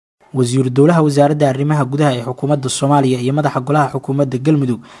wasiir dowlaha wasaaradda arimaha gudaha ee xukuumadda Soomaaliya iyo madaxa golaha xukuumadda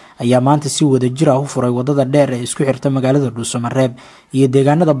Galmudug ayaa maanta si wada jir ah u furay wadada dheer ee isku xirta magaalada Dhuusamareb iyo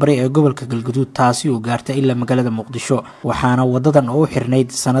deegaanada bari ee gobolka Galmudug taasi oo gaartay ilaa magaalada Muqdisho waxaana wadadan oo xirnayd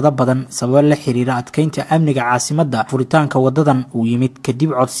sanado badan sabab la xiriira adkeynta amniga caasimadda furitaanka wadadan uu yimid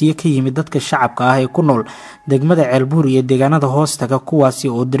kadib codsiyo ka yimid dadka shacabka ah ee ku nool degmada Ceelbuur iyo deegaanada hoostaga kuwaasi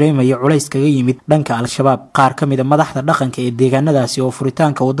oo dareemaya culays kaga yimid dhanka al-shabaab qaar kamid ah madaxda dhaqanka ee deegaanadaasi oo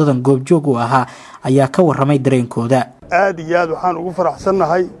furitaanka wadadan goobjoog u ahaa ayaa ka waramay dareenkooda aad iyo aad waxaan ugu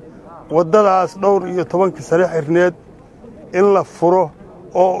faraxsanahay wadadaas dhowr iyo 10 sano xirneed in la furo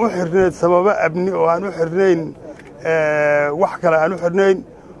oo u xirneed sabab abni oo aan u xirneyn wax kale aan u xirneyn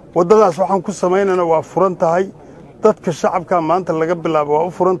wadadaas waxaan ku sameeynaa waa furan tahay dadka shacabka maanta laga bilaabo waa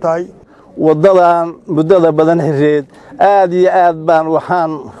u furan tahay wadadan muddada badan xireed aad iyo aad baan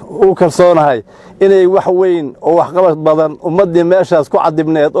waxaan u kalsoonahay inay wax weyn oo wax qabad badan ummadii meeshaas ku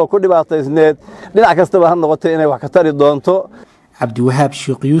cadibneed oo ku dhibaataysneed dhinac kastaba ha noqotay inay wax ka tari doonto Cabdiwahaab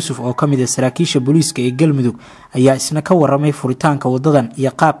Sheekh Yuusuf oo kamid ah saraakiisha booliiska ee Galmudug ayaa isna ka waramay furitaanka wadadan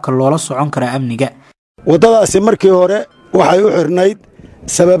iyo qaabka loola socon karo amniga wadadaasi markii hore waxay u xirnayd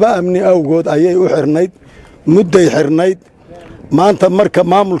sabab amni awgood ayay u xirnayd mudday xirnayd maanta marka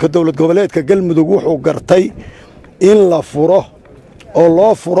maamulka dowlad goboleedka Galmudug wuxuu gartay in la furo oo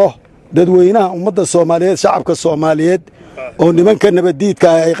loo furo dadweynaha ummadda Soomaaliyeed shacabka Soomaaliyeed oo nimanka nabadiidka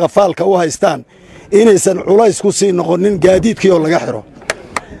ay qafaalka u haystaan inaysan culays ku sii noqonin gaadiidkii oo laga xiro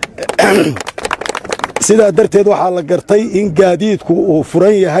sidaa darteed waxaa la gartay in gaadiidku uu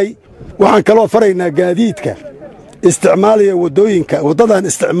furan yahay waxaan kaloo faraynaa gaadiidka isticmaalaya wadooyinka wadadan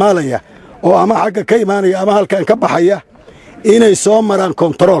isticmaalaya oo ama xagga ka imaanaya ama halkan ka baxaya inay soo maraan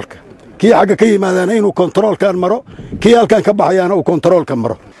kontaroolka kii xagga ka yimaadana inuu kontaroolkan maro kii halkan ka baxayana uu kontaroolka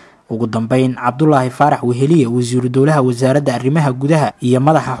maro ugu dambeyn Cabdullaahi Faarax Weheliye wasiir dowlaha wasaaradda arimaha gudaha iyo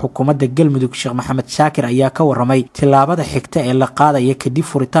madaxa xukuumadda Galmudug Sheekh Maxamed Shaakir ayaa ka waramay tilaabada xigta ee la qaadayo kadib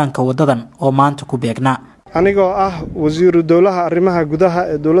furitaanka wadadan oo maanta ku beegnaa anigoo ah wasiir dowlaha arimaha gudaha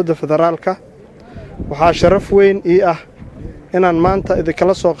ee dowladda federaalka waxaa sharaf weyn ii ah inaan maanta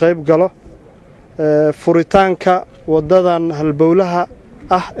idinkala soo qayb galo furitaanka wadadan halbowlaha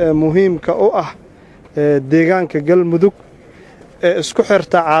ah ee muhiimka u ah deegaanka Galmudug ee isku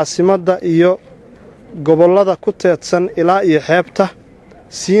xirta caasimadda iyo gobollada ku teedsan ilaa iyo xeebta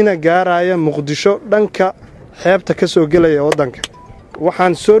siina gaaraya Muqdisho dhanka xeebta ka soo galaya wadanka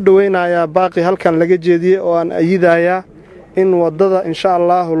waxaan soo dhaweynayaa baaqi halkan laga jeediyay oo aan ayidayaa in wadada insha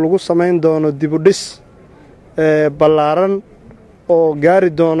Allah lagu sameyn doono dib u dhis ballaaran oo gaari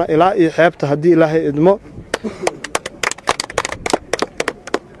doona ilaa iyo xeebta haddii Ilaahay idmo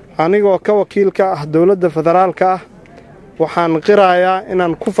anigoo ka wakiilka ah dowladda federaalka ah waxaan qirayaa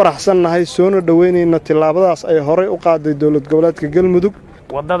inaan ku faraxsanahay soo dhaweynayna tilaabadaas ay horay u qaaday dowlad goboleedka Galmudug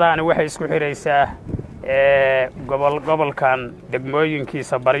wadadaani waxay isku xiraysaa gobolkan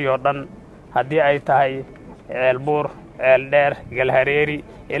degmooyinkiisa bari oo dhan haddii ay tahay Ceelbuur Ceeldheer Galhareeri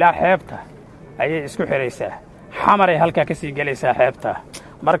ilaa xeebta ayay isku xiraysaa xamaray halka ka sii galaysaa xeebta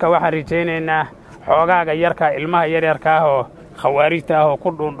marka waxaan rajaynaynaa xoogaaga yarka ilmaha yaryarka ah oo khawaarijta ah oo ku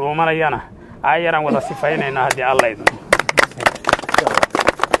dhuumanayana ayaan wada sifaynaynaa haddii Allah idmo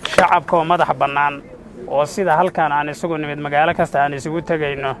shacabka madax bannaan oo sida halkaan aan isugu nimid magaalo kasta aan isugu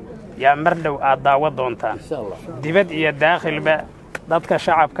tagayno yaa mardhow aad daawad doontaan dibad iyo daakhilba dadka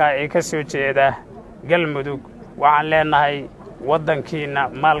shacabka ee ka soo jeeda Galmudug waxaan leenahay wadankiina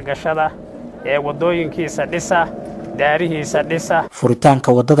maalgashada ee wadooyinkiisa dhisa daarihiisa dhisa furitaanka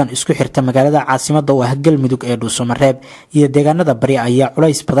wadadan isku xirta magaalada caasimadda oo ah Galmudug ee Dhuusamareb iyo deegaanada bari ayaa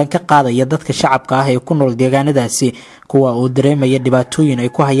culays badan ka qaadaya dadka shacabka ah ee ku nool deegaanadaasi kuwa oo dareemaya dhibaatooyin ay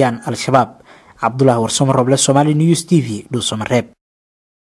ku hayaan al-shabaab Cabdullaahi Warsamareb Somali News TV Dhuusamareb